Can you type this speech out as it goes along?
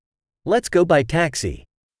Let's go by taxi.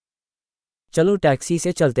 चलो taxi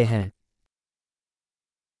से चलते हैं।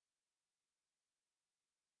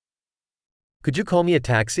 Could you call me a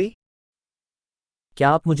taxi? क्या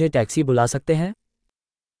आप मुझे टैक्सी बुला सकते हैं?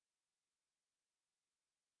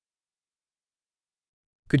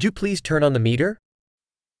 Could you please turn on the meter?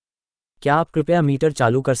 क्या आप कृपया मीटर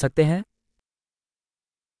चालू कर सकते हैं?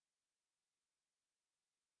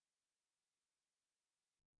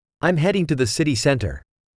 I'm heading to the city center.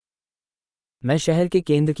 मैं शहर के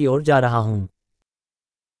केंद्र की ओर जा रहा हूं।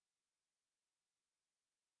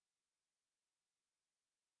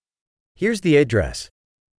 Here's the address.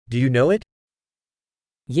 Do you know it?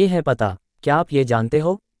 ये है पता। क्या आप ये जानते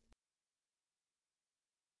हो?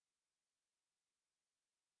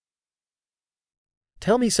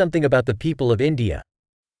 Tell me something about the people of India.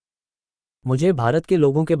 मुझे भारत के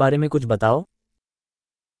लोगों के बारे में कुछ बताओ।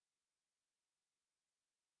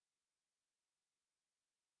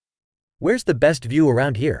 Where's the best view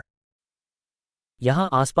around here? यहाँ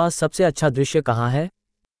आसपास सबसे अच्छा दृश्य कहाँ है?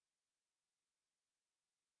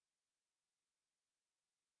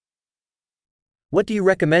 What do you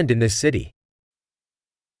recommend in this city?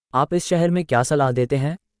 आप इस शहर में क्या सलाह देते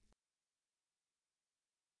हैं?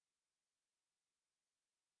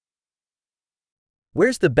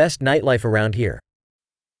 Where's the best nightlife around here?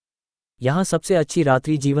 यहाँ सबसे अच्छी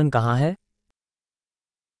रात्रि जीवन कहाँ है?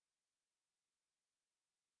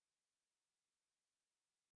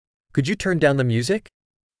 Could you turn down the music?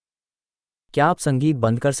 क्या आप संगीत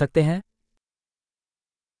बंद कर सकते हैं?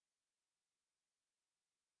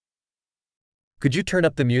 Could you turn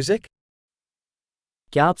up the music?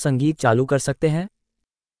 क्या आप संगीत चालू कर सकते हैं?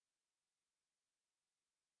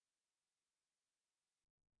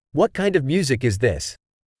 What kind of music is this?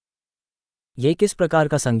 ये किस प्रकार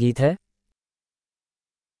का संगीत है?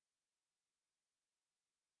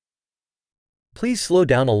 Please slow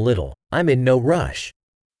down a little. I'm in no rush.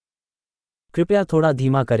 कृपया थोड़ा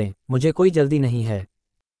धीमा करें, मुझे कोई जल्दी नहीं है।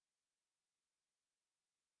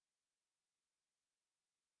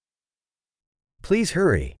 Please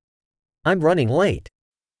hurry. I'm running late.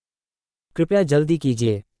 कृपया जल्दी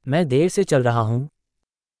कीजिए, मैं देर से चल रहा हूं।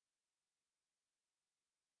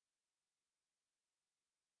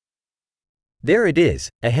 There it is,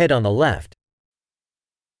 ahead on the left.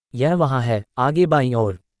 यह वहां है, आगे बाईं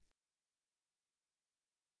ओर।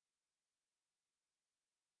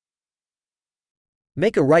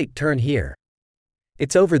 Make a right turn here.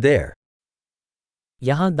 It's over there.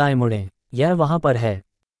 यहां दाएं मुड़ें, यह वहां पर है।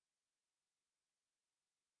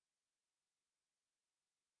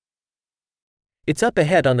 It's up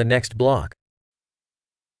ahead on the next block.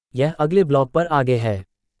 यह अगले ब्लॉक पर आगे है।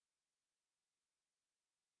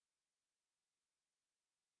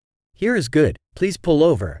 Here is good, please pull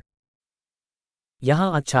over.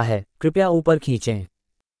 यहां अच्छा है, कृपया ऊपर खींचें।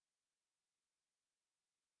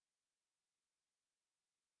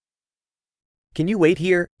 Can you wait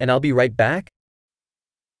here, and I'll be right back?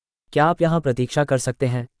 क्या आप यहां प्रतीक्षा कर सकते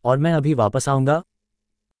हैं और मैं अभी वापस आऊंगा?